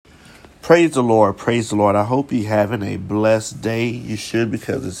Praise the Lord. Praise the Lord. I hope you're having a blessed day. You should,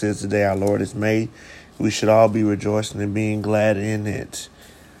 because it says the day our Lord has made. We should all be rejoicing and being glad in it.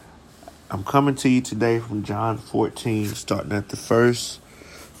 I'm coming to you today from John 14, starting at the 1st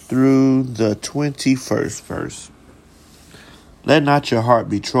through the 21st verse. Let not your heart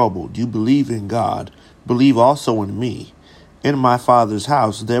be troubled. You believe in God. Believe also in me. In my Father's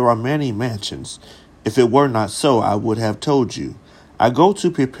house there are many mansions. If it were not so, I would have told you. I go to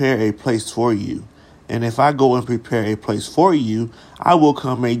prepare a place for you. And if I go and prepare a place for you, I will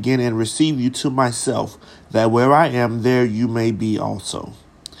come again and receive you to myself, that where I am, there you may be also.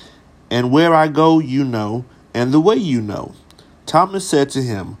 And where I go, you know, and the way you know. Thomas said to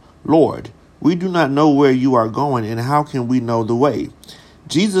him, Lord, we do not know where you are going, and how can we know the way?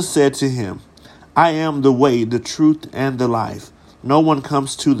 Jesus said to him, I am the way, the truth, and the life. No one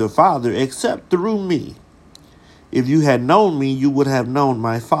comes to the Father except through me. If you had known me, you would have known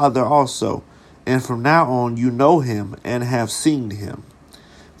my Father also. And from now on you know him and have seen him.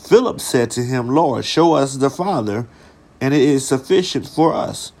 Philip said to him, Lord, show us the Father, and it is sufficient for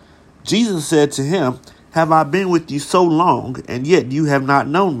us. Jesus said to him, Have I been with you so long, and yet you have not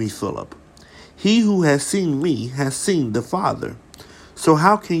known me, Philip? He who has seen me has seen the Father. So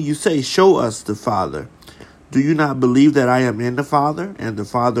how can you say, Show us the Father? Do you not believe that I am in the Father, and the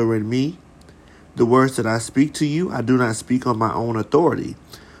Father in me? The words that I speak to you, I do not speak on my own authority,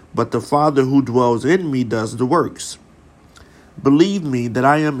 but the Father who dwells in me does the works. Believe me that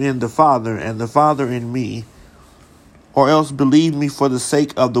I am in the Father, and the Father in me, or else believe me for the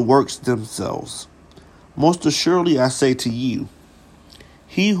sake of the works themselves. Most assuredly I say to you,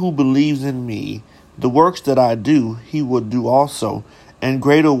 he who believes in me, the works that I do, he will do also, and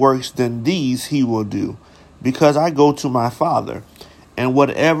greater works than these he will do, because I go to my Father. And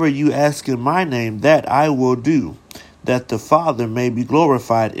whatever you ask in my name, that I will do, that the Father may be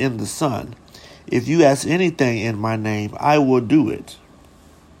glorified in the Son. If you ask anything in my name, I will do it.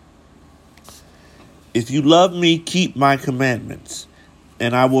 If you love me, keep my commandments.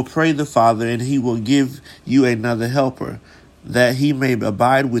 And I will pray the Father, and he will give you another helper, that he may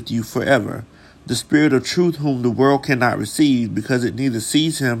abide with you forever. The Spirit of truth, whom the world cannot receive, because it neither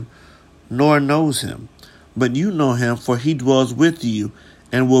sees him nor knows him. But you know him, for he dwells with you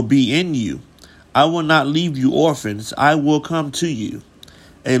and will be in you. I will not leave you orphans. I will come to you.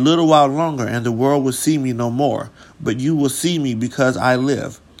 A little while longer, and the world will see me no more. But you will see me because I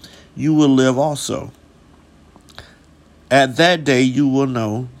live. You will live also. At that day you will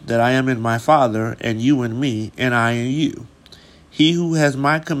know that I am in my Father, and you in me, and I in you. He who has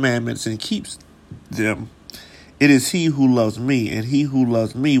my commandments and keeps them, it is he who loves me, and he who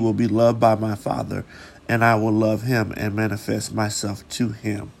loves me will be loved by my Father, and I will love him and manifest myself to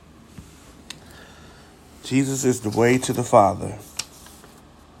him. Jesus is the way to the Father.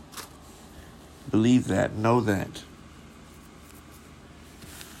 Believe that. Know that.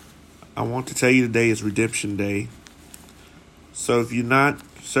 I want to tell you today is Redemption Day. So if you're not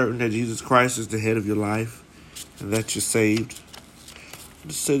certain that Jesus Christ is the head of your life and that you're saved,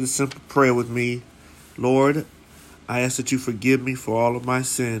 just say the simple prayer with me. Lord, I ask that you forgive me for all of my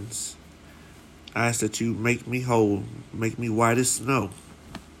sins. I ask that you make me whole, make me white as snow.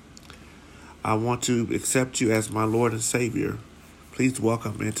 I want to accept you as my Lord and Savior. Please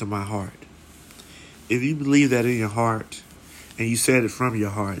welcome into my heart. If you believe that in your heart, and you said it from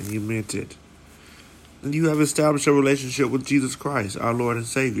your heart, and you meant it, then you have established a relationship with Jesus Christ, our Lord and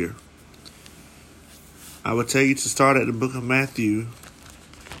Savior. I would tell you to start at the book of Matthew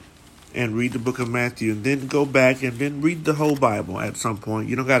and read the book of Matthew, and then go back and then read the whole Bible at some point.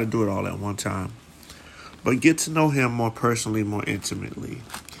 You don't got to do it all at one time. But get to know him more personally, more intimately.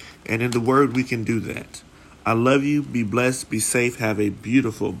 And in the Word, we can do that. I love you. Be blessed. Be safe. Have a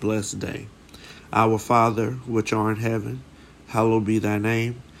beautiful, blessed day. Our Father, which art in heaven, hallowed be thy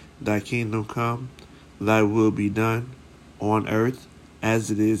name. Thy kingdom come. Thy will be done on earth as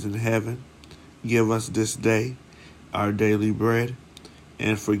it is in heaven. Give us this day our daily bread,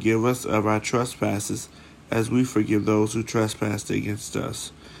 and forgive us of our trespasses as we forgive those who trespass against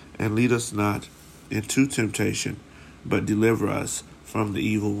us. And lead us not into temptation, but deliver us from the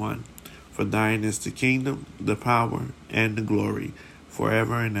evil one. For thine is the kingdom, the power, and the glory,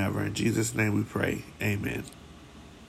 forever and ever. In Jesus' name we pray. Amen.